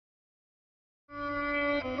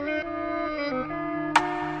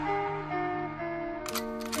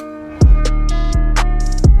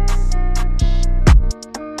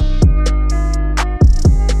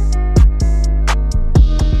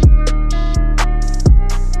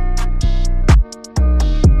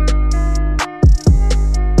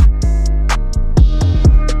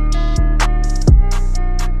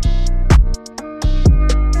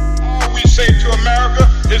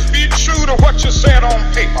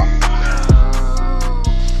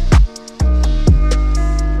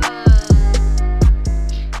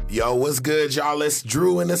Yo, what's good, y'all? It's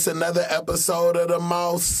Drew, and it's another episode of the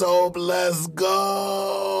MouthSoap. Let's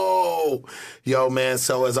go. Yo, man,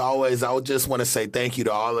 so as always, I just want to say thank you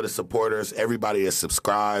to all of the supporters, everybody that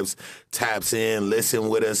subscribes, taps in, listen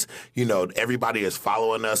with us. You know, everybody is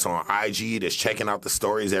following us on IG, that's checking out the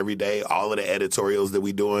stories every day, all of the editorials that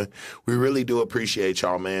we doing. We really do appreciate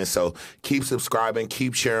y'all, man. So keep subscribing,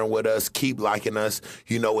 keep sharing with us, keep liking us.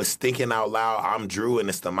 You know, it's Thinking Out Loud. I'm Drew, and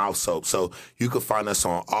it's the MouthSoap. So you can find us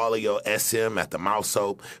on all of your SM at the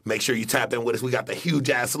MouthSoap. Make sure you tap in with us. We got the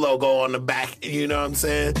huge-ass logo on the back. You know what I'm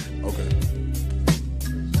saying? Okay.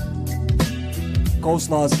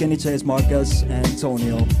 COLSLAUGH, Skinny Chase, Marcus, and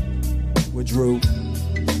Antonio with Drew.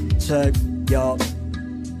 Check, y'all.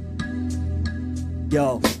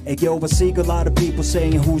 Yo, I see a lot of people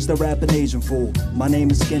saying who's the rapping Asian fool. My name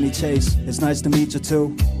is Skinny Chase, it's nice to meet you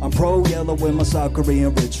too. I'm pro-yellow with my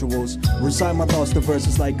Korean rituals. Recite my thoughts to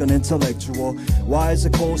verses like an intellectual. Why is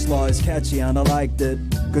it coleslaw? It's catchy and I liked it.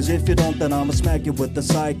 Cause if you don't, then I'ma smack you with the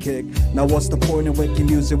sidekick. Now what's the point in making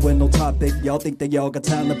music with no topic? Y'all think that y'all got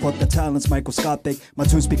talent, but the talent's microscopic. My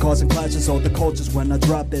tunes be causing clashes all the cultures when I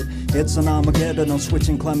drop it. It's an Armageddon, I'm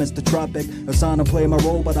switching climates to tropic. A sign to play my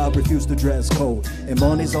role, but I refuse to dress code. And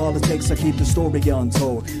money's all it takes, I keep the story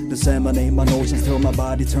untold. Disseminate my notions till my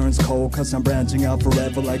body turns cold. Cause I'm branching out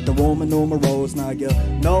forever like the Roman numerals. Now you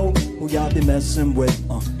know who y'all be messing with.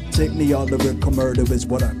 Take me all lyrical murder is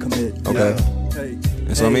what I commit. Okay. Hey,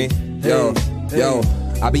 That's on me? Yo.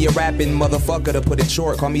 I be a rapping motherfucker, to put it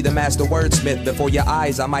short. Call me the master wordsmith. Before your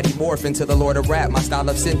eyes, I mighty morph into the lord of rap. My style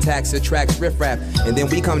of syntax attracts riffraff. And then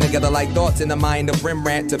we come together like thoughts in the mind of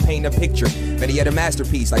Rembrandt to paint a picture. Better yet, a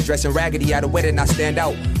masterpiece. Like dressing raggedy at a wedding, I stand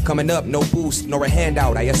out. Coming up, no boost, nor a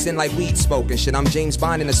handout. I ascend like weed smoke and shit. I'm James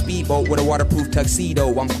Bond in a speedboat with a waterproof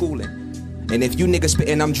tuxedo. I'm coolin'. And if you niggas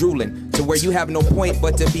spittin', I'm drooling. To where you have no point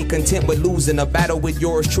but to be content with losing a battle with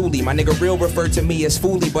yours truly. My nigga real referred to me as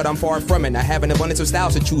fooly, but I'm far from it. I have an abundance of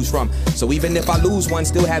styles to choose from. So even if I lose one,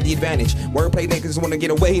 still have the advantage. Wordplay niggas wanna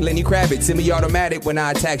get away, Lenny Kravitz. Semi-automatic when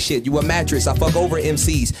I attack shit. You a mattress, I fuck over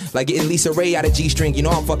MCs. Like getting Lisa Ray out of G-string, you know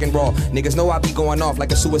I'm fucking raw. Niggas know I be going off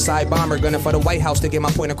like a suicide bomber. Gunning for the White House to get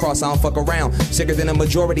my point across, I don't fuck around. Sicker than a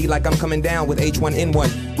majority like I'm coming down with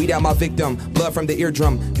H1N1. Weed out my victim, blood from the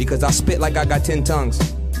eardrum. Because I spit like I got 10 tongues.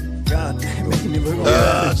 God, making me look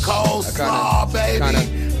Coleslaw,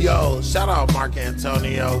 baby. Yo, shout out Mark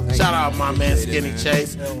Antonio. Shout out my man Skinny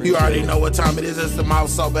Chase. You already know what time it is. It's the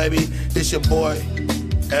MouthSoap, baby. It's your boy,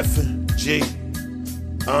 F.G.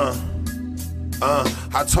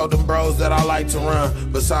 I told them bros that I like to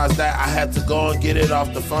run. Besides that, I had to go and get it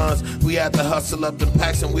off the funds. We had to hustle up the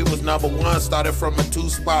packs and we was #1. Started from a 2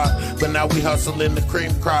 spot, but now we hustling the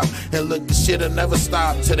cream crop. And look, the shit'll never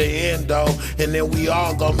stop to the end though. And then we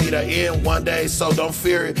all gon' meet an end one day, so don't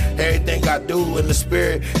fear it. Everything I do in the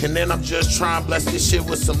spirit. And then I'm just trying to bless this shit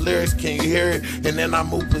with some lyrics. Can you hear it? And then I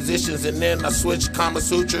move positions and then I switch Kama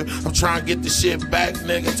Sutra. I'm trying to get the shit back,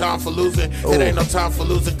 nigga. Time for losing. It ain't no time for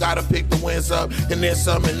losing. Gotta pick the wins up. And then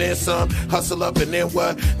some, and then some. Hustle up, and then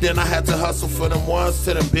what? Then I had to hustle for them ones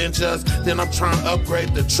to them benches. Then I'm trying to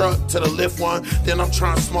upgrade the truck to the lift one. Then I'm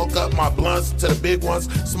trying to smoke up my blunts to the big ones.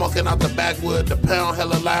 Smoking out the backwood, the pound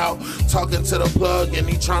hella loud. Talking to the plug, and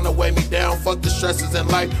he trying to weigh me down. Fuck the stresses in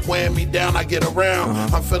life, weighing me down. I get around.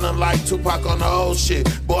 I'm feeling like Tupac on the old shit.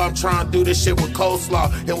 Boy, I'm trying to do this shit with coleslaw,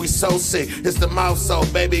 and we so sick. It's the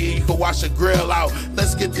MouthSoap, baby. You can wash the grill out.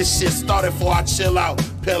 Let's get this shit started before I chill out.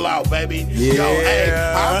 Pill out, baby. Yeah. Yo, hey,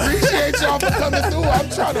 I appreciate y'all for coming through. I'm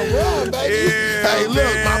trying to run, baby. Yeah, hey,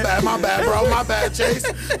 look, my bad, bro. My bad, Chase.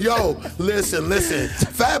 Yo, listen.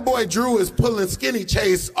 Fat Boy Drew is pulling Skinny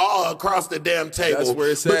Chase all across the damn table. That's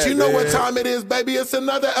where it's But at, you know man. what time it is, baby? It's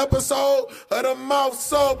another episode of the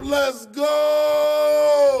MouthSoap. Let's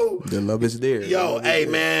go. The love is there. Yo, hey,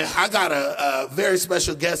 man, I got a very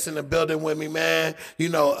special guest in the building with me, man. You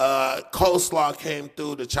know, COLSLAUGH came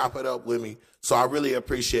through to chop it up with me. So I really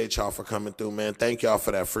appreciate y'all for coming through, man. Thank y'all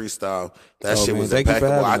for that freestyle. That shit was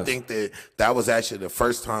impeccable. I think that was actually the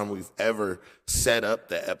first time we've ever set up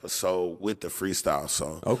the episode with the freestyle.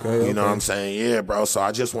 So, you know what I'm saying? Yeah, bro. So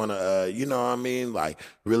I just want to, you know what I mean? Like,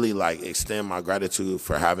 really, like, extend my gratitude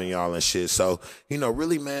for having y'all and shit. So, you know,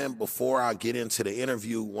 really, man, before I get into the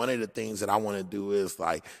interview, one of the things that I want to do is,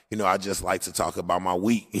 like, you know, I just like to talk about my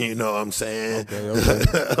week. You know what I'm saying?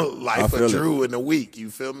 Life of Drew in the week. You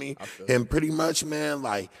feel me? And pretty much, man,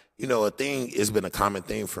 like, you know, it's been a common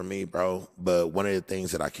thing for me, bro. But one of the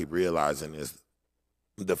things that I keep realizing is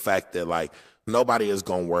the fact that, like, nobody is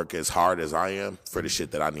going to work as hard as I am for the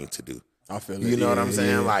shit that I need to do. I feel it. You know what I'm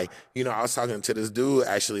saying? Yeah. Like, you know, I was talking to this dude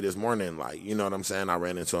actually this morning, like, you know what I'm saying? I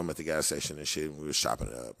ran into him at the gas station and shit, and we was chopping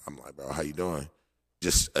it up. I'm like, bro, how you doing?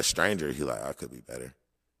 just a stranger. He like, I could be better.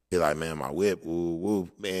 He like, man, my whip, woo, woo.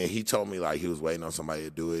 Man, he told me like he was waiting on somebody to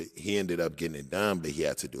do it. He ended up getting it done, but he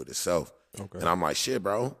had to do it himself. Okay. And I'm like, shit,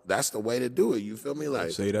 bro, that's the way to do it. You feel me?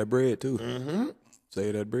 Like, save that bread too. Mm-hmm.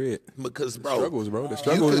 Save that bread. Because, bro, the struggles, bro. The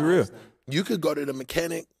struggle is real. You could go to the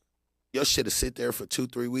mechanic. Your shit will sit there for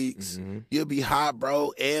 2-3 weeks. Mm-hmm. You'll be hot,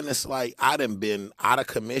 bro. And it's like I done been out of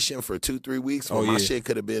commission for 2-3 weeks when my shit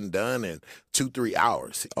could have been done in 2-3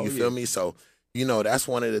 hours. You feel me? So, you know, that's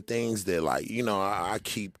one of the things that, like, you know, I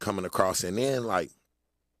keep coming across. And then, like,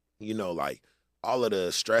 you know, like, all of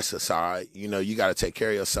the stress aside, you know, you got to take care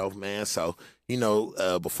of yourself, man. So, you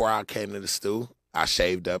know, before I came to the stew, I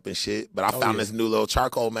shaved up and shit, but I found this new little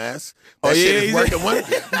charcoal mask. That shit is working wonders.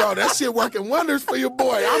 Bro, that shit working wonders for your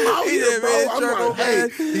boy. I'm out here, bro. I'm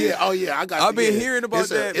like, hey, I got I've been hearing about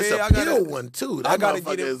that, It's man. a pill one, too. That I gotta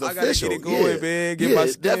get it. I gotta get it going, man. Get my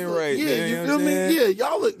skin right. Yeah, you feel me? Yeah,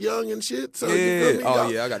 y'all look young and shit. So you feel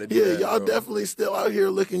me? I gotta do that. Yeah, y'all definitely still out here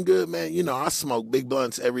looking good, man. You know, I smoke big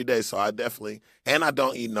blunts every day, so I definitely, and I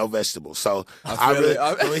don't eat no vegetables. So I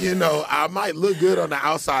really, you know, I might look good on the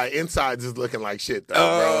outside. Inside just looking like shit, though,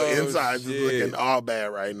 bro. Inside is looking all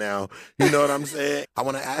bad right now. You know what I'm saying? I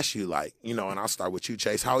want to ask you, like, you know, and I'll start with you,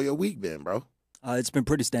 Chase. How your week been, bro? It's been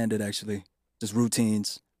pretty standard, actually. Just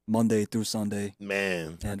routines, Monday through Sunday.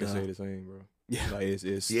 Man. I can say the same, bro. Yeah. Like,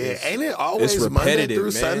 it's ain't it always Monday through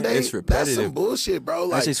Sunday? It's repetitive. That's some bullshit, bro.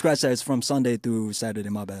 Like, actually, scratch that. It's from Sunday through Saturday,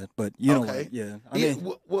 my bad. But, you know what? Yeah.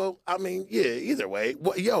 I mean, either way.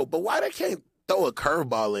 Well, but why they can't throw a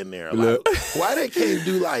curveball in there? Like, why they can't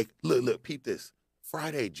do, like, look, peep this.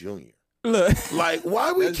 Friday Junior. Look, like,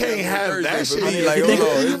 why we can't have that shit?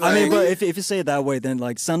 I mean, but if you say it that way, then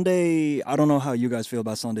like Sunday, I don't know how you guys feel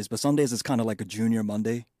about Sundays, but Sundays is kind of like a junior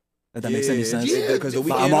Monday. If that makes any sense. Yeah, because the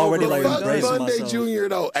weekend I'm already like embracing Monday myself. Junior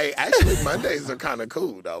though. Hey, actually Mondays are kind of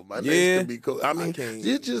cool though. Mondays can be cool. I mean,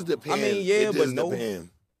 it just depends. I mean, it but depends.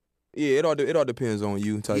 Yeah, it all depends on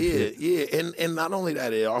you. Type shit. And not only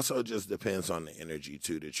that, it also just depends on the energy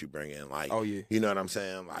too that you bring in. Like, you know what I'm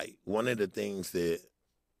saying? Like, one of the things that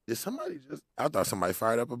did somebody just? I thought somebody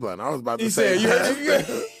fired up a blunt. I was about to say, he said, a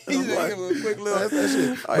quick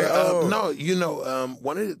little. No, you know,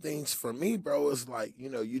 one of the things for me, bro, is like, you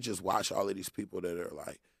know, you just watch all of these people that are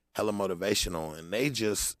like hella motivational, and they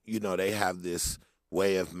just, you know, they have this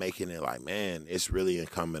way of making it like, man, it's really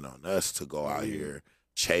incumbent on us to go out here,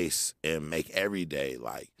 chase, and make every day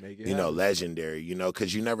like, you know, legendary, you know,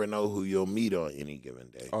 because you never know who you'll meet on any given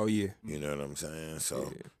day. Oh, yeah. You know what I'm saying?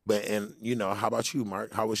 So, but, and, you know, how about you,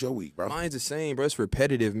 Mark? How was your week, bro? Mine's the same, bro. It's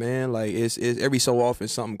repetitive, man. Like, it's every so often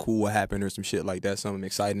something cool will happen or some shit like that, something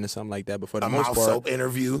exciting or something like that. But for the most part. A MouthSoap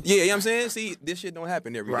interview. Yeah, you know what I'm saying? See, this shit don't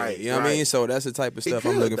happen every day. You know what I mean? So that's the type of stuff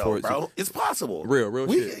I'm looking forward to. It's possible. Real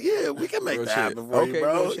shit. Yeah, we can make that happen for you,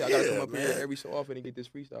 bro. Real shit. I gotta come up here every so often and get this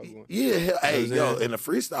freestyle going. Yeah, hey, yo, and the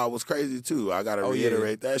freestyle was crazy too. I gotta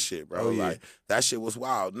reiterate that shit, bro. Like, that shit was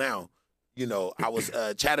wild. Now, you know, I was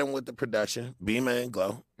chatting with the production, Beamer and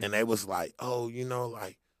Glow, and they was like, oh, you know,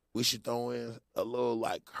 like, we should throw in a little,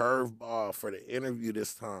 like, curveball for the interview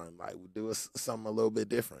this time. Like, we do something a little bit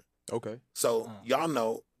different. Okay. So, y'all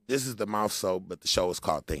know, this is the MouthSoap, but the show is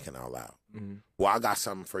called Thinking Out Loud. Mm-hmm. Well, I got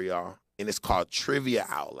something for y'all, and it's called Trivia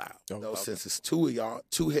Out Loud. Since it's two of y'all,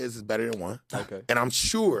 two heads is better than one. Okay. And I'm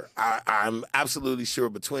sure, I'm absolutely sure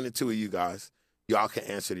between the two of you guys, y'all can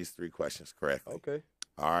answer these 3 questions correctly. Okay.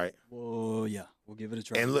 All right. Well, yeah, we'll give it a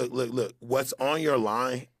try. And look. What's on your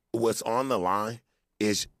line? What's on the line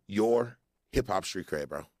is your hip hop street cred,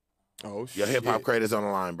 bro. Oh shit. Your hip hop cred is on the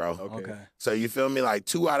line, bro. Okay. So you feel me? Like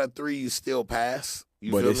 2 out of 3, you still pass.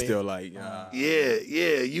 But it's still like, yeah.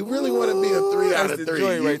 You really want to be a 3 out of 3.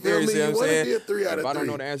 You right there, feel me? You want to be a 3 out of 3. If I don't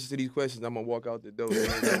know the answers to these questions, I'm gonna walk out the door.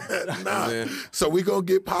 Nah. So we gonna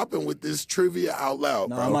get popping with this trivia out loud.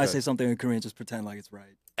 No, bro. I might say something in Korean, just pretend like it's right.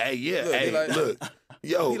 Hey, look.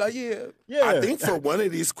 Yo, I think for one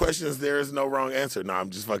of these questions there is no wrong answer. No, I'm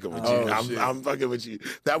just fucking with you. I'm fucking with you.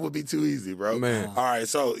 That would be too easy, bro. Man. All right,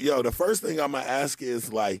 so the first thing I'm gonna ask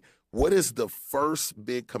is like, what is the first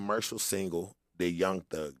big commercial single that Young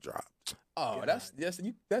Thug dropped? Oh, that's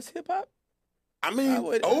hip hop. I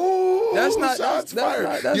mean, that's not shots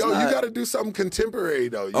fired. You got to do something contemporary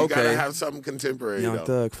though. You got to have something contemporary. Young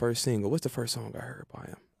Thug first single. What's the first song I heard by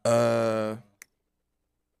him?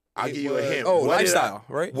 I'll give you a hint. Oh, Lifestyle,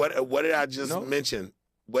 right? What did I just mention?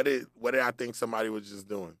 What did I think somebody was just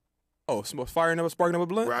doing? Oh, sparking up a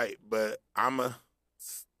blunt. Right, but I'm a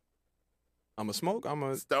smoke. I'm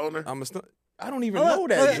a stoner. I don't even know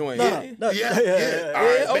that joint.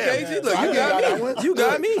 Yeah. Okay, see, look, you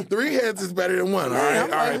got me. 3 heads is better than 1. All Yeah,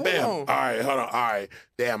 right, I'm like, bam. hold on. All right, hold on. All right,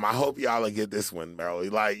 damn. I hope y'all will get this one, bro.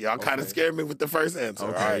 Like y'all kind of scared me with the first answer.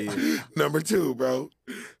 Okay. All right. Number 2, bro.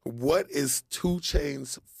 What is 2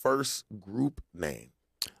 Chainz's first group name?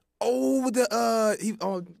 Oh,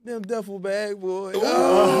 them duffel bag boys.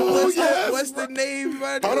 Yes, what's the name?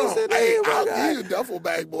 Hold on. Hey, I'll give you Duffel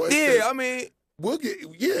Bag Boys. Yeah, I mean, we'll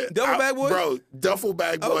get Duffel Bag Boys? bro. Duffel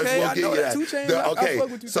Bag Boys. Okay, we'll I get know you that. that. 2 Chainz, I Okay, fuck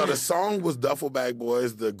with 2 so the Chainz. song was Duffel Bag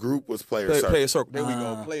Boys. The group was Player Circle. Play a circle. There we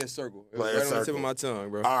go. Play a circle. It was Player right on the tip circle. of my tongue,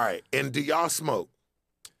 bro. All right, and do y'all smoke?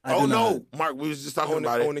 I Oh do no, not. Mark, we was just talking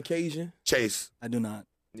about On it. occasion. Chase, I do not.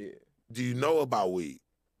 Yeah. do you know about weed?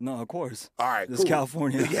 No, of course. All right, This cool. is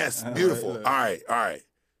California. Yes, All beautiful. right, All right.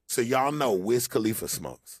 So y'all know Wiz Khalifa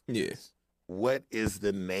smokes. Yeah. What is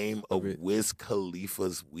the name of Okay. Wiz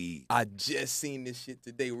Khalifa's weed? I just seen this shit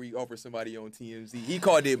today where he offered somebody on TMZ. He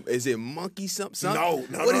called it, is it monkey something? No.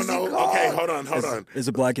 What is he called? Okay, hold on. Is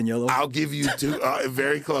it black and yellow? I'll give you 2.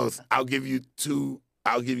 Very close. I'll give you 2.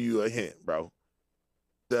 I'll give you a hint, bro.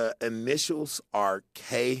 The initials are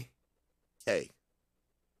KK.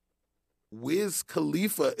 Wiz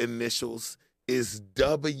Khalifa initials is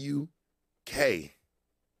WK.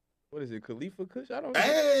 What is it, Khalifa Kush? I don't know.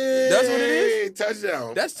 Hey, That's what it is?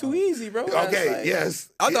 Touchdown. That's too easy, bro. Okay, yes.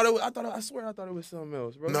 I swear I thought it was something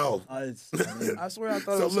else, bro. No. I swear I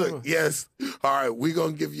thought So it was something look, else. yes. All right, we're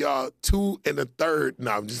gonna give y'all 2 and a third.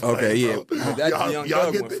 No, I'm just Okay, playing, yeah. bro. That Young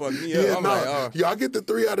Thug get one the- fucked me up. I'm like, oh. Y'all get the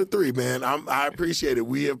 3 out of 3, man. I appreciate it.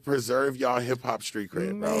 We have preserved y'all hip hop street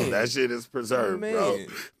cred, bro. Man. That shit is preserved, bro. Man.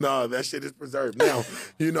 No, that shit is preserved. Now,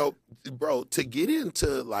 bro, to get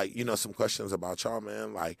into like, some questions about y'all,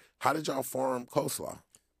 man. Like, how did y'all form COLSLAUGH?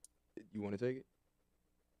 You want to take it?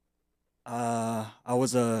 I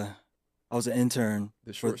was an intern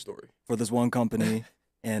The short story. for this one company,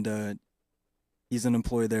 and he's an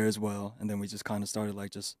employee there as well. And then we just kind of started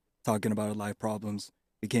like just talking about our life problems,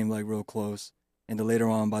 became like real close. And then later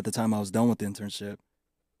on, by the time I was done with the internship,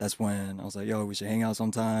 that's when I was like, yo, we should hang out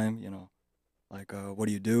sometime, like, what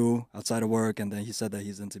do you do outside of work? And then he said that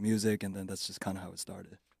he's into music, and then that's just kind of how it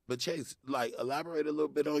started. But Chase, like, elaborate a little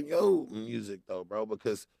bit on your music though, bro,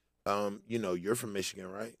 because you're from Michigan,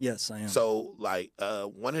 right? Yes, I am. So, like,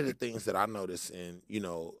 one of the things that I noticed in,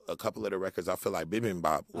 a couple of the records, I feel like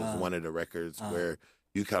Bibimbap was one of the records where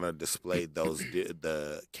you kind of displayed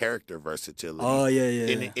the character versatility. Oh,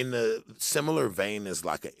 yeah. In the similar vein as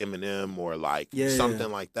like an Eminem or like Yeah, something yeah.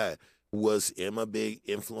 like that. Was M a big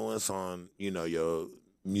influence on, your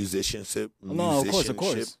musicianship? No, of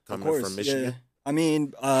course. Coming from Michigan? Yeah. I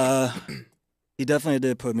mean, he definitely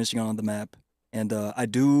did put Michigan on the map. And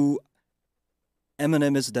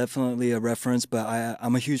Eminem is definitely a reference, but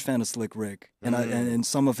I'm a huge fan of Slick Rick. And and in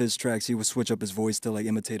some of his tracks, he would switch up his voice to like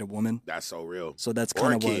imitate a woman. That's so real. So that's Or a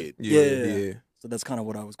kind of what. kid. Yeah. So that's kind of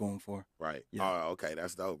what I was going for. Right. Yeah. Oh, okay.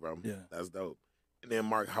 That's dope, bro. Yeah. That's dope. And then,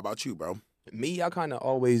 Mark, how about you, bro? Me, I kind of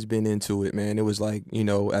always been into it, man. It was like,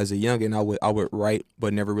 as a youngin', I would write,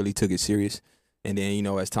 but never really took it serious. And then,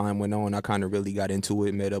 as time went on, I kind of really got into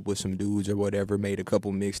it, met up with some dudes or whatever, made a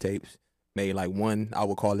couple mixtapes, made like one, I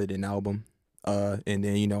would call it an album. And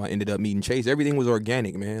then, I ended up meeting Chase. Everything was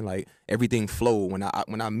organic, man. Like, everything flowed. When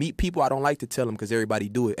I meet people, I don't like to tell them because everybody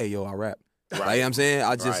do it. Hey, yo, I rap. Right. Like, you know what I'm saying?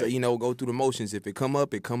 I just, Right. go through the motions. If it come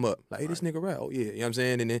up, it come up. Like, hey, this nigga rap. Oh, yeah. You know what I'm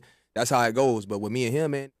saying? And then that's how it goes. But with me and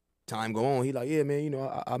him, man, time go on. He like, yeah, man,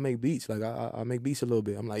 I make beats. Like, I make beats a little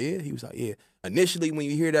bit. I'm like, yeah. He was like, yeah. Initially, when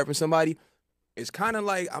you hear that from somebody, it's kind of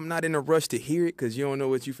like I'm not in a rush to hear it because you don't know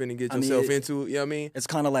what you finna get yourself into. You know what I mean? It's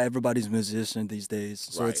kind of like everybody's musician these days.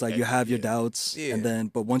 So it's Right. like you have your doubts, and then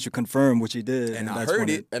but once you confirm what you did, And I that's heard when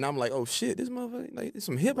it, and I'm like, oh shit, this motherfucker, like, it's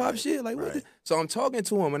some hip hop shit. Like, what? Right. The? So I'm talking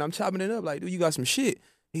to him, and I'm chopping it up. Like, dude, you got some shit.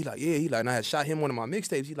 He like, yeah. He like, and I had shot him one of my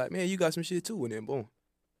mixtapes. He like, man, you got some shit too. And then boom.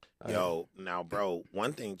 Yo, now, bro,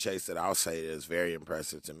 one thing, Chase, that I'll say that is very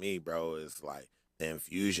impressive to me, bro, is like the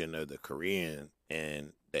infusion of the Korean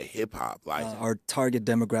and the hip hop. Like, our target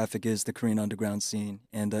demographic is the Korean underground scene,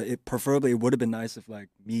 and it would have been nice if like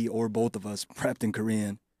me or both of us rapped in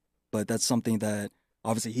Korean, but that's something that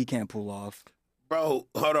obviously he can't pull off. bro,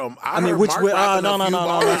 hold on. I mean, which Mark way? rapping No. a few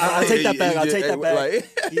bars. I take that back. I take that back.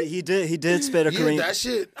 Like, He did spit a Korean. that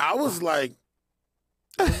shit, I was like,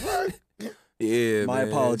 what? yeah, My man.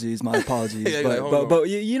 apologies. Yeah, like, hold on. but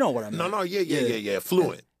you know what I mean. No, yeah,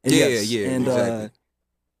 fluent. Yes. Yeah, And exactly.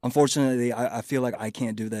 unfortunately, I feel like I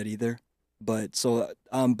can't do that either. But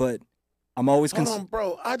but I'm always Hold on,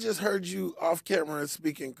 bro. I just heard you off camera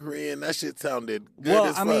speaking Korean. That shit sounded good Well,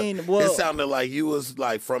 as fuck. I mean, it sounded like you was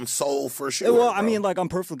like from Seoul for sure. well, I bro. mean, like I'm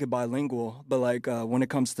perfectly bilingual, but like when it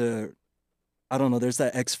comes to I don't know. There's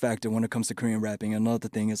that X factor when it comes to Korean rapping. Another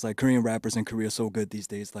thing is like Korean rappers in Korea are so good these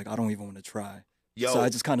days. Like I don't even want to try. Yo, So I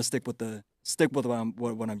just kind of stick with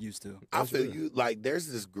what I'm used to. I feel you. Like,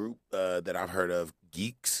 there's this group that I've heard of,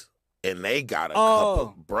 Geeks, and they got a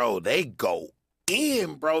couple. Bro, they go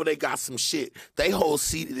in, bro. They got some shit. They whole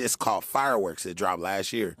CD that's called Fireworks that dropped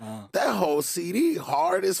last year. That whole CD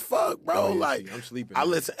hard as fuck, bro. Oh, yeah, like, I'm sleeping. I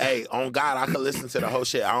listen. Hey, on God, I could listen to the whole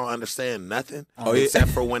shit. I don't understand nothing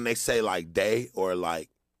except for when they say like day or like.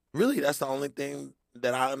 Really, that's the only thing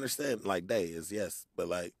that I understand. Like day is yes, but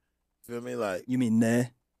like, feel me? Like, You mean nah?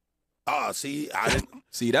 oh, see, I didn't.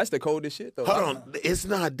 See, that's the coldest shit though. Hold on, it's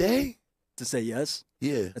not day. To say yes?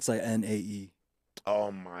 Yeah. It's like NAE.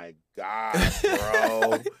 Oh my God,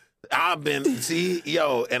 bro. I've been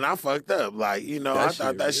and I fucked up. Like, I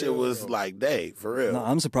thought that shit was like day, for real. No,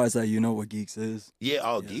 I'm surprised that you know what Geeks is.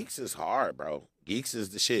 Yeah, Geeks is hard, bro. Geeks is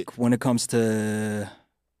the shit. When it comes to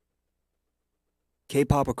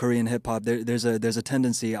K-pop or Korean hip hop, there's a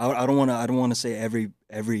tendency. I don't want to say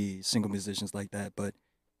every single musician's like that, but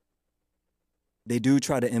they do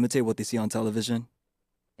try to imitate what they see on television,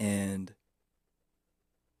 and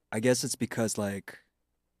I guess it's because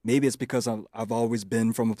maybe it's because I've always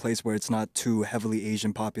been from a place where it's not too heavily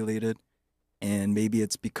Asian populated, and maybe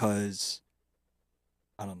it's because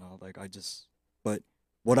I don't know. But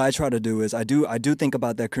what I try to do is I do think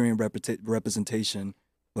about that Korean representation,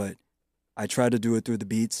 but I try to do it through the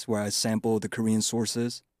beats where I sample the Korean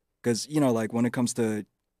sources, because like when it comes to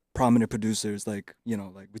prominent producers, like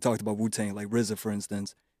we talked about Wu-Tang, like RZA, for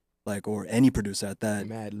instance. Or any producer at that.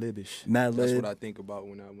 Mad Libish. Mad Lib. That's what I think about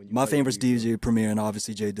when you. My favorite's DJ Premier and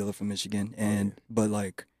obviously Jay Dilla from Michigan. But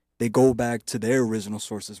they go back to their original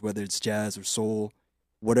sources, whether it's jazz or soul,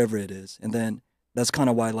 whatever it is. And then that's kind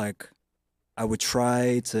of why I would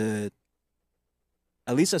try to,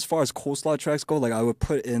 at least as far as COLSLAUGH tracks go, I would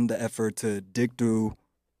put in the effort to dig through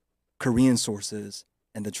Korean sources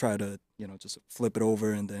and then try to, just flip it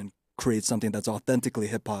over and then create something that's authentically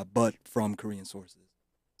hip hop, but from Korean sources.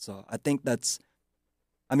 So I think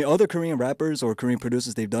other Korean rappers or Korean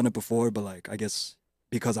producers, they've done it before, but I guess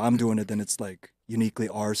because I'm doing it, then it's uniquely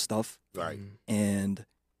our stuff. Right. And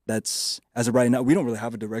that's, as of right now, we don't really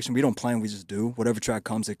have a direction. We don't plan, we just do. Whatever track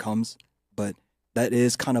comes, it comes. But that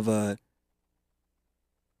is kind of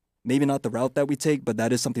maybe not the route that we take, but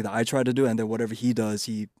that is something that I try to do. And then whatever he does,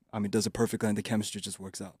 does it perfectly, and the chemistry just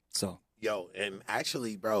works out. So. Yo, and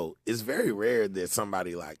actually, bro, it's very rare that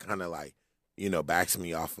somebody backs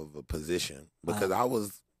me off of a position, because I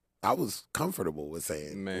was comfortable with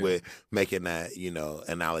with making that,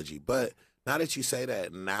 analogy. But now that you say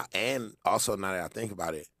that, now that I think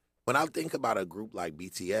about it, when I think about a group like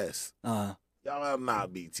BTS, y'all are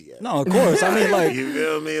not BTS. No, of course. You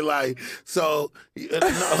feel me? So, no.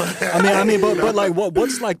 but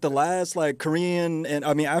what's the last Korean and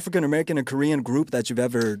African American and Korean group that you've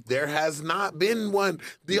ever? There has not been one.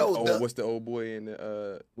 What's the old boy in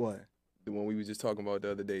the what? The one we was just talking about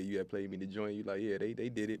the other day, you had played me the joint. You they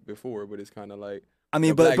did it before, but it's kind of like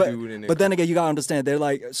but then again, you gotta understand they're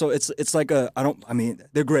they're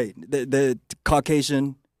great. They're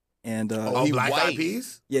Caucasian and Black Eyed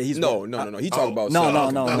Peas. Yeah, he's no. He talking about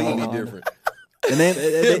completely different. And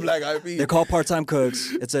then Black Eyed Peas. They're called part-time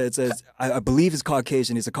cooks. I believe it's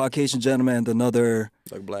Caucasian. He's a Caucasian gentleman, and another.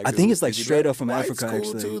 Black. I think it's straight up from White's Africa. cool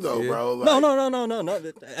actually, too, though, bro. No.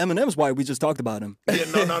 Eminem's white. We just talked about him.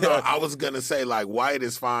 Yeah, no. I was gonna say white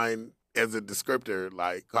is fine as a descriptor,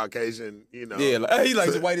 Caucasian. Yeah, he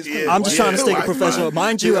likes the white as cool. I'm just trying to stay professional.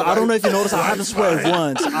 Mind you, I don't know if you noticed, I haven't swear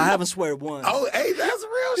once. Oh, hey, that's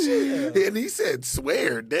real shit. Yeah. And he said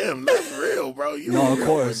swear. Damn, that's real, bro. No, of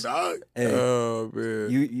course. Dog. Hey, oh man,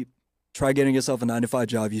 you try getting yourself a 9-to-5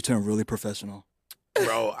 job. You turn really professional.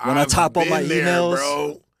 Bro, when I top up my emails,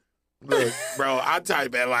 bro. Look, bro, I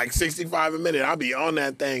type at 65 a minute. I'll be on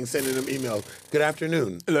that thing sending them emails. Good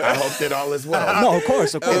afternoon. I hope that all is well. No, of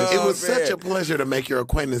course. It was such a pleasure to make your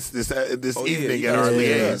acquaintance this evening at our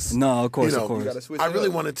liaison. No, of course, of course. I really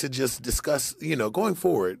wanted to just discuss, going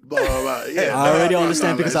forward. Blah, blah, blah. Yeah, I already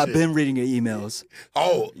understand because I've been reading your emails.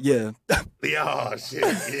 Oh. Yeah. Yeah, shit,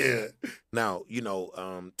 yeah. Now,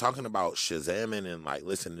 talking about Shazamming and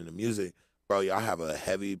listening to music, bro, y'all have a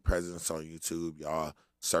heavy presence on YouTube. Y'all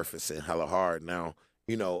surfacing hella hard. Now,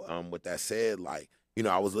 with that said, I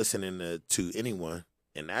was listening to Anyone,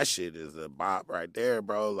 and that shit is a bop right there,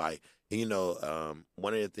 bro. One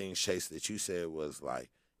of the things, Chase, that you said was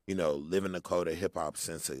living the code of hip hop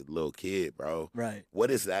since a little kid, bro. Right.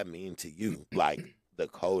 What does that mean to you? The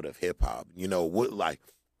code of hip hop.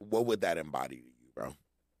 What would that embody to you, bro?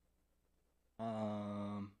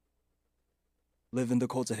 Living the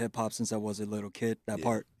code of hip hop since I was a little kid. That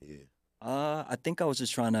part. Yeah. I think I was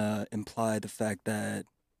just trying to imply the fact that,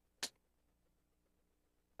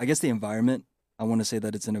 I guess the environment, I want to say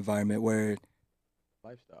that it's an environment where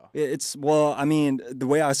Lifestyle. it's, well, I mean, the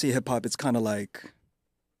way I see hip hop, it's kind of like,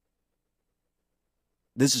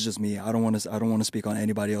 this is just me. I don't want to speak on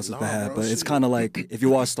anybody else's behalf, bro, but it's shoot. kind of like, if you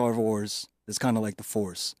watch Star Wars, it's kind of like the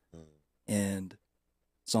Force. And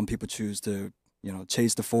some people choose to,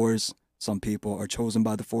 chase the Force. Some people are chosen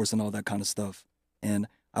by the Force and all that kind of stuff. And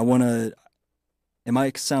I want to, it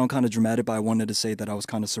might sound kind of dramatic, but I wanted to say that I was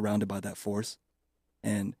kind of surrounded by that Force.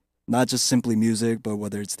 And not just simply music, but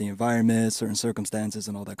whether it's the environment, certain circumstances,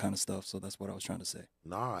 and all that kind of stuff. So that's what I was trying to say.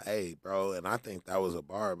 Nah, hey, bro, and I think that was a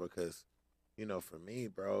bar because, for me,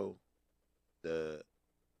 bro, the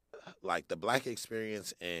black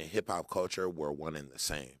experience and hip hop culture were one and the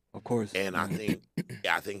same. Of course. And I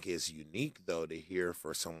think it's unique though to hear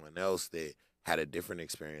for someone else that had a different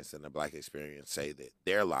experience than the black experience say that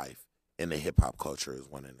their life and the hip hop culture is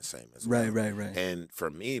one and the same as well. Right. And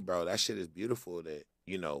for me, bro, that shit is beautiful that,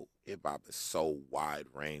 hip hop is so wide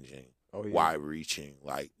ranging, wide reaching,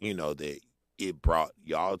 like, that it brought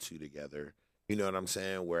y'all two together. You know what I'm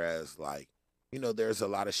saying? Whereas like, there's a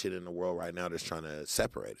lot of shit in the world right now that's trying to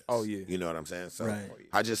separate us. Oh, yeah. You know what I'm saying? So Right.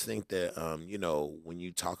 I just think that, when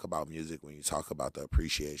you talk about music, when you talk about the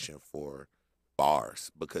appreciation for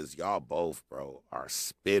bars, because y'all both, bro, are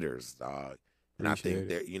spitters, dog. And I think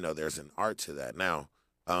there, there's an art to that. Now,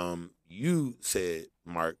 you said,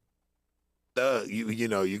 Mark, Thug,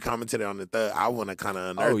 you commented on the Thug. I want to kind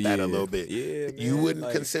of unearth that a little bit. Yeah, man. You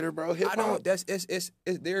wouldn't consider, bro, hip hop? I don't.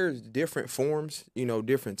 There's different forms,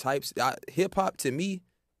 different types. Hip hop to me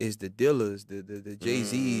is the Dillas, the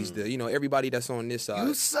Jay-Z's, everybody that's on this side.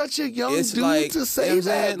 You such a young It's dude like, to say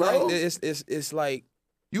that, bro. Like, it's like,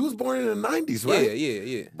 you was born in the 90s, right?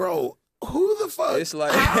 Yeah. Bro, who the fuck? It's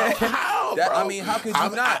like, how, that, bro? I mean, how could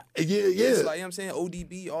you not? Yeah. It's like, I'm saying,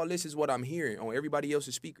 ODB, all this is what I'm hearing on everybody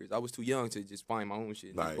else's speakers. I was too young to just find my own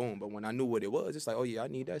shit. Right. Boom. But when I knew what it was, it's like, oh, yeah, I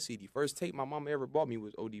need that CD. First tape my mama ever bought me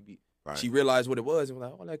was ODB. Right. She realized what it was and was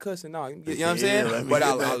like, oh, that cussing, nah. You know what I'm saying? But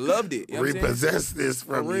I loved it. You know what I'm saying? Repossess this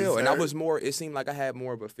from For real. me, And I sir. was more, it seemed like I had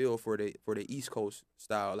more of a feel for the East Coast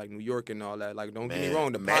style, like New York and all that. Like, don't get me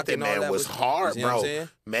wrong, the Pac Method and all Man that was hard, you know what I'm bro. saying?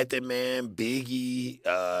 Method Man, Biggie,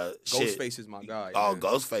 shit. Ghostface is my guy. Oh, man.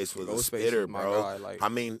 Ghostface was a Ghostface spitter, is my bro. guy, like- I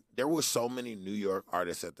mean, there were so many New York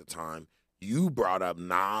artists at the time. You brought up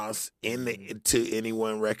Nas in the To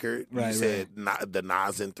Anyone record. You Right, said the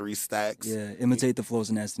Nas in 3 Stacks. Yeah, imitate the flows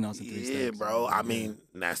of Nasty Nas and 3 Yeah, Stacks. bro. I mean,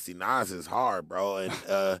 Nasty Nas is hard, bro.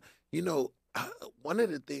 And, one of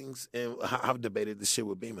the things, and I've debated this shit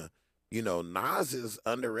with Beamer, Nas is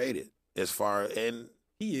underrated as far, and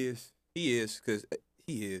He is, because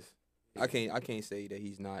he is. I can't say that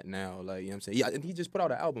he's not now. Like, you know what I'm saying? Yeah, and he just put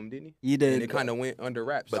out an album, didn't he? He did. And it kind of went under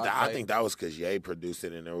wraps. but I like, think that was because Ye produced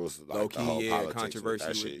it, and there was like low-key, the whole yeah, politics controversy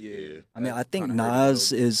with that with- shit. yeah. I mean, I think Kinda hurt a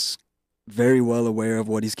Nas little bit. is very well aware of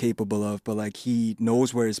what he's capable of, but like he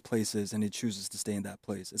knows where his place is and he chooses to stay in that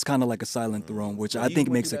place. It's kind of like a silent throne, which But I he think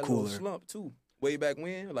went makes through it that little cooler. slump too, way back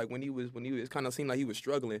when, like when he was, it kind of seemed like he was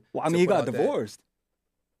struggling. Well, I to mean, he put got out that- divorced.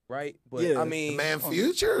 right? But Yeah. I mean, Man,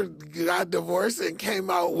 Future got divorced and came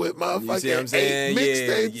out with you see what I'm motherfucking saying? 8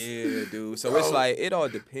 mixtapes. Yeah, dude. So Bro. it's like it all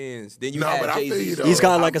depends. Then you No, had but I feel Jay-Z. you, though. He's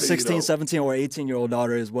got I like a feel you, 16, though. 17, or 18-year-old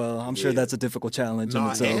daughter as well. I'm sure Yeah. that's a difficult challenge in No,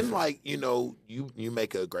 itself. and like you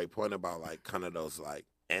make a great point about like kind of those like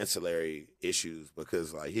ancillary issues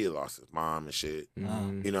because like he had lost his mom and shit.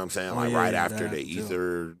 Mhm. You know what I'm saying? Oh, Like yeah, right yeah, after that the too.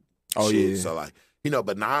 ether. Oh, shit. yeah. So like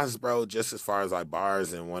but Nas, bro, just as far as like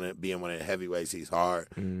bars and being one of the heavyweights, he's hard.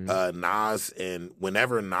 Mhm. Nas and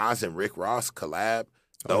whenever Nas and Rick Ross collab,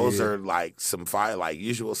 those yeah. are like some fire. Like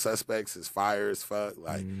Usual Suspects is fire as fuck.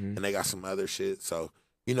 Like Mhm. and they got some other shit. So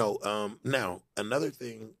now another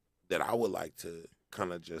thing that I would like to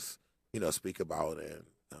kind of just speak about and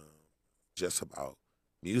just about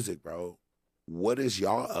music, bro. What is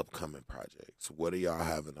y'all upcoming projects? What do y'all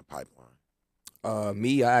have in the pipeline?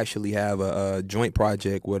 Me, I actually have a joint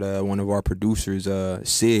project with one of our producers,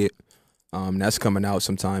 Sid. That's coming out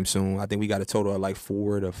sometime soon. I think we got a total of like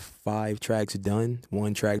 4 to 5 tracks done,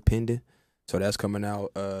 1 track pending. So that's coming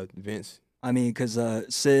out. Vince. I mean, because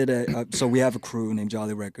Sid, so we have a crew named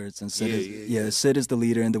Jolly Records, and Sid Yeah. Sid is the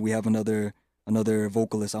leader, and then we have another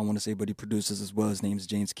vocalist, I want to say, but he produces as well. His name is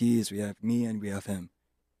James Keys. We have me, and we have him.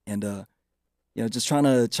 And, just trying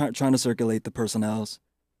to circulate the personnels,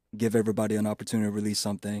 give everybody an opportunity to release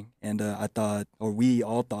something. And we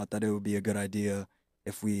all thought that it would be a good idea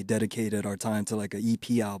if we dedicated our time to like an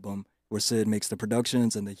EP album where Sid makes the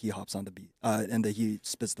productions and then he hops on the beat, and then he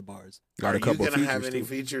spits the bars. Got Are a couple you of gonna have features, any too.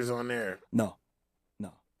 features on there? No.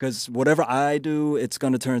 Because whatever I do, it's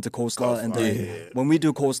gonna turn into Coleslaw, and then when we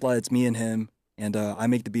do Coleslaw, it's me and him, and I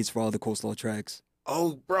make the beats for all the Coleslaw tracks.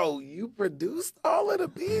 Oh, bro, you produced all of the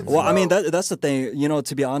beats? Well, bro? I mean, that's the thing. You know,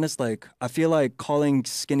 to be honest, like, I feel like calling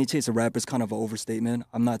Skinny Chase a rapper is kind of an overstatement.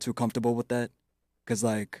 I'm not too comfortable with that. Because,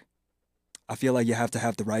 like, I feel like you have to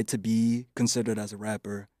have the right to be considered as a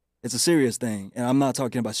rapper. It's a serious thing. And I'm not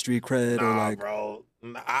talking about street cred or, like... bro.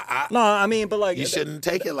 No, I mean, but, like... You shouldn't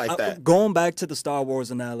take it like that. Going back to the Star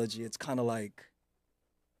Wars analogy, it's kind of like...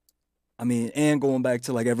 I mean, and going back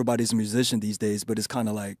to, like, everybody's a musician these days, but it's kind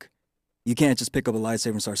of like... You can't just pick up a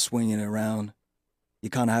lightsaber and start swinging it around.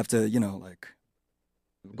 You kind of have to, you know, like,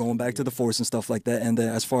 going back to the Force and stuff like that. And then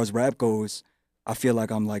as far as rap goes, I feel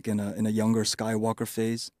like I'm like in a younger Skywalker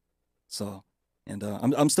phase. So, and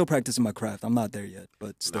I'm still practicing my craft. I'm not there yet,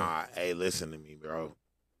 but still. Nah, hey, listen to me, bro.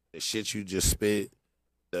 The shit you just spit,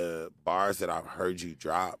 the bars that I've heard you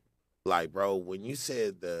drop, like, bro, when you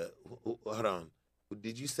said hold on.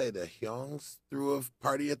 Did you say the Hyungs threw a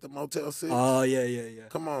party at the Motel 6? Oh, yeah.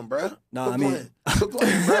 Come on, bro. Nah, I mean... Quit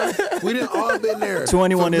playing, bro. We didn't all been there.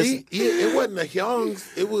 21 is... it wasn't the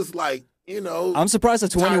Hyungs. It was like, you know... I'm surprised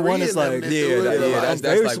that 21 is like... That's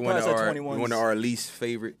like one of our least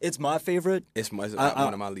favorite. It's my favorite. It's one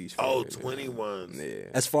of my least favorite. 21's. Yeah.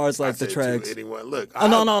 As far as like the tracks... Look,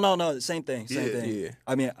 no. Same thing. Yeah.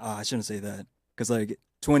 I mean, I shouldn't say that. Because like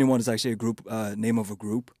 21 is actually a group, name of a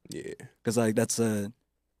group. Yeah. Because like that's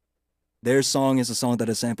their song is a song that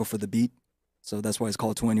is sampled for the beat. So that's why it's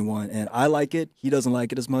called 21. And I like it. He doesn't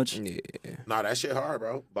like it as much. Yeah. Nah, that shit hard,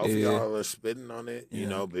 bro. Both of y'all are spitting on it. You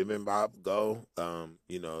know, Bibimbap, go.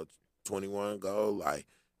 You know, 21, go. Like,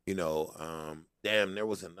 you know, damn, there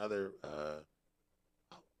was another,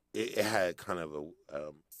 it had kind of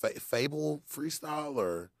a Fable freestyle,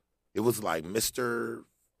 or it was like Mr.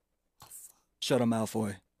 Shut Up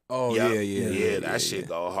Malfoy. Oh, yeah. That shit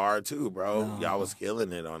go hard too, bro. No. Y'all was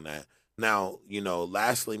killing it on that. Now, you know,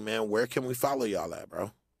 lastly, man, where can we follow y'all at,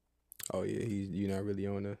 bro? Oh, yeah, you're not really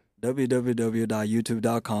on the...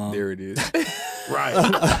 www.youtube.com. There it is. Right.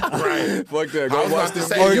 Fuck that. Go watch this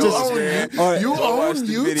say, video, you own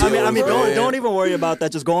YouTube. I mean, don't even worry about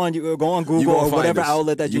that. Just go on Google or whatever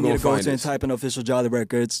outlet that you need to go to and type in official Jolly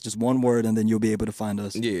Records, just one word, and then you'll be able to find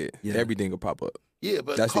us. Yeah. Everything will pop up. Yeah,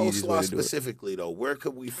 but Coleslaugh specifically, though, where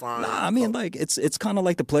could we find... Nah, I mean, like, it's kind of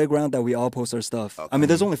like the playground that we all post our stuff. Okay. I mean,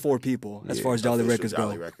 there's only 4 people as far as Jolly Records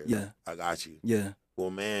go. Yeah. I got you. Yeah.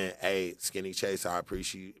 Well, man, hey, Skinny Chase, I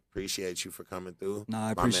appreciate you for coming through. Nah,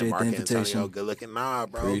 I appreciate the invitation. Antonio, good looking, bro.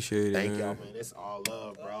 Appreciate it, Thank man. y'all, man. It's all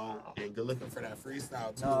love, bro. And good looking for that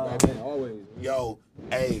freestyle, too, baby. Always.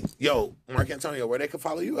 Yo, Mark Antonio, where they can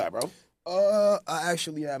follow you at, bro? I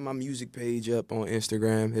actually have my music page up on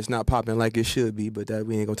Instagram. It's not popping like it should be, but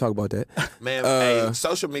we ain't gonna talk about that. Man, hey,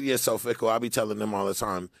 social media is so fickle. I be telling them all the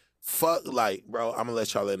time, fuck, like, bro, I'm gonna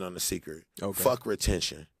let y'all in on the secret. Okay. Fuck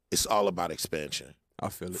retention. It's all about expansion. I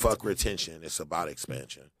feel it. Fuck retention. It's about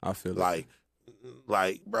expansion. I feel it.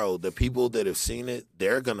 Like, bro, the people that have seen it,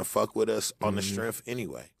 they're gonna fuck with us on the strength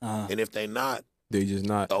anyway. And if they not, they just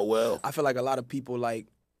not. Oh well. I feel like a lot of people like.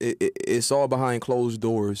 It's all behind closed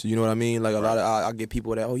doors. You know what I mean? Like a lot of I get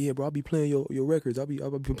people that, oh yeah, bro, I'll be playing your records. I'll be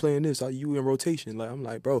playing this. You in rotation? Like I'm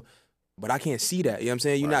like, bro, but I can't see that. You know what I'm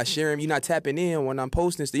saying? You're not sharing. You're not tapping in when I'm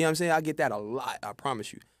posting. You know what I'm saying? I get that a lot. I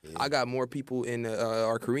promise you. Yeah. I got more people in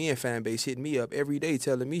our Korean fan base hitting me up every day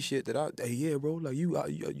telling me shit that hey, yeah, bro, like you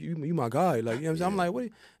my guy. Like, you know what I'm saying? I'm like, what?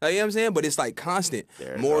 Like, you know what I'm saying? But it's like constant,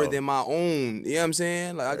 more than my own. You know what I'm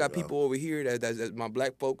saying? Like, I got people over here that's my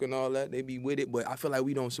black folk and all that. They be with it, but I feel like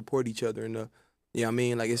we don't support each other enough. You know what I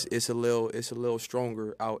mean? Like, it's a little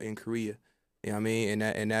stronger out in Korea. You know what I mean?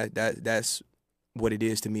 And that's what it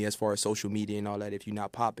is to me as far as social media and all that. If you're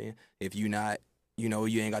not popping, if you're not, you know,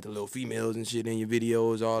 you ain't got the little females and shit in your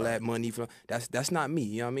videos, all that money from that's not me.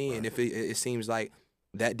 You know what I mean? And if it seems like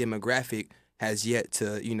that demographic has yet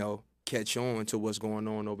to, you know, catch on to what's going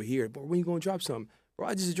on over here. But when you gonna drop something? Bro,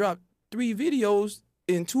 I just dropped 3 videos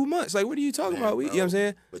in 2 months. Like, what are you talking about? You know what I'm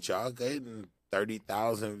saying? But y'all getting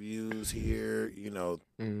 30,000 views here, you know,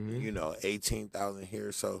 18,000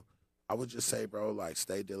 here. So I would just say, bro, like,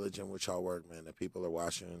 stay diligent with y'all work, man. The people are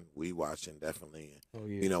watching. We watching, definitely. Oh,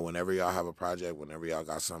 yeah. You know, whenever y'all have a project, whenever y'all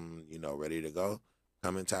got something, you know, ready to go,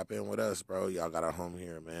 come and tap in with us, bro. Y'all got our home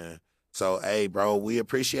here, man. So, hey, bro, we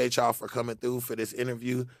appreciate y'all for coming through for this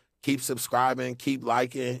interview. Keep subscribing, keep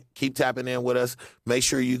liking, keep tapping in with us. Make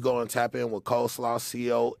sure you go and tap in with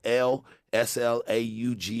COLSLAUGH,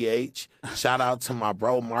 COLSLAUGH. Shout out to my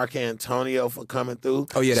bro Mark Antonio for coming through.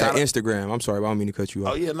 Oh yeah, that Instagram. I'm sorry, I don't mean to cut you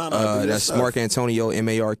off. Oh yeah, no. That's Mark Antonio,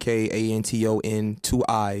 MarkAnton, 2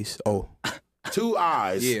 I's. Oh. 2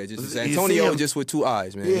 eyes. Yeah, just You Antonio see him? just with 2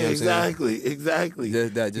 eyes, man. Yeah, You know what I'm saying? exactly.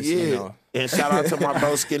 That just, Yeah. you know. And shout out to my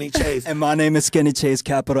bro Skinny Chase. And my name is Skinny Chase,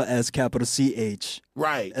 capital S, capital CH.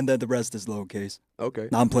 Right. And then the rest is lowercase. Okay.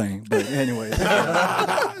 No, I'm playing, but anyways.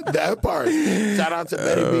 That part. Shout out to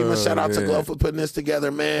Betty Beamer. Shout out to man. Glow for putting this together,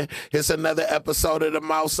 man. It's another episode of the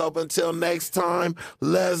MouthSoap. Until next time,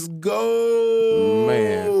 let's go.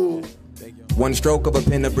 Man. One stroke of a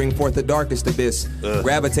pen to bring forth the darkest abyss.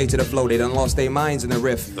 Gravitate to the flow, they done lost their minds in the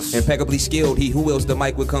riff. Impeccably skilled, he who wields the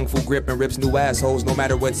mic with kung fu grip and rips new assholes no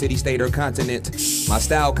matter what city, state, or continent. My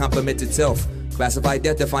style complements itself. Classified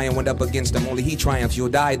death-defying went up against him, only he triumphs, you'll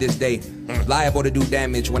die this day. Liable to do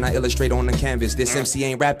damage when I illustrate on the canvas. This MC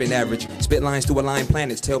ain't rapping average. Spit lines to align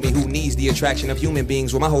planets, tell me who needs the attraction of human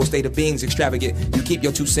beings. Well, my whole state of being's extravagant. You keep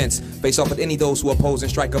your 2 cents. Face off with any of those who oppose and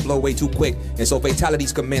strike a blow way too quick. And so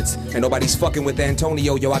fatalities commence. And nobody's fucking with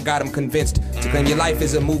Antonio, yo, I got him convinced. To claim your life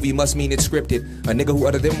is a movie must mean it's scripted. A nigga who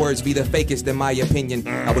utter them words be the fakest in my opinion.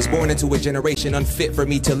 I was born into a generation unfit for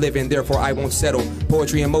me to live in, therefore I won't settle.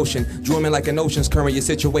 Poetry in motion, dreaming like an ocean's current. Your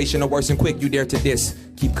situation or worse and quick, you dare to diss.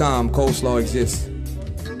 Keep calm, coleslaw exists.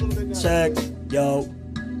 Check, yo.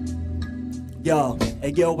 Yo, hey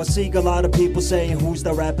yo, I see a lot of people saying who's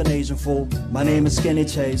the rapping Asian fool. My name is Skinny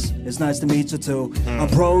Chase, it's nice to meet you too. I'm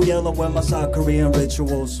pro yellow with my South Korean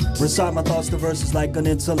rituals. Recite my thoughts to verses like an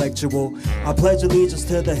intellectual. I pledge allegiance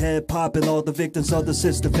to the head pop and all the victims of the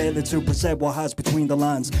system failing to perceive what hides between the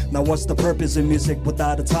lines. Now what's the purpose in music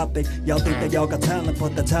without a topic? Y'all think that y'all got talent,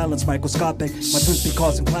 but the talent's microscopic. My tunes be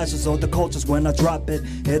causing clashes of the cultures when I drop it.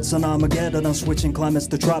 It's an Armageddon, I'm switching climates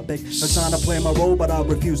to tropic. It's time to play my role, but I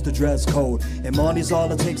refuse to dress code. And money's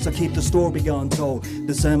all it takes to keep the story untold.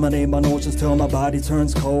 Disseminate my notions till my body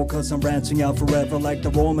turns cold. Cause I'm ranching out forever like the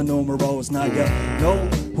Roman numerals. Now you know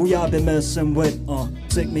who y'all been messing with.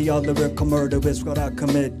 Sick me all lyrical murder is what I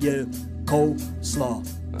commit. Yeah, coleslaw.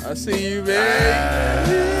 I see you, man.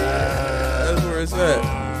 That's where it's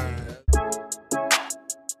at.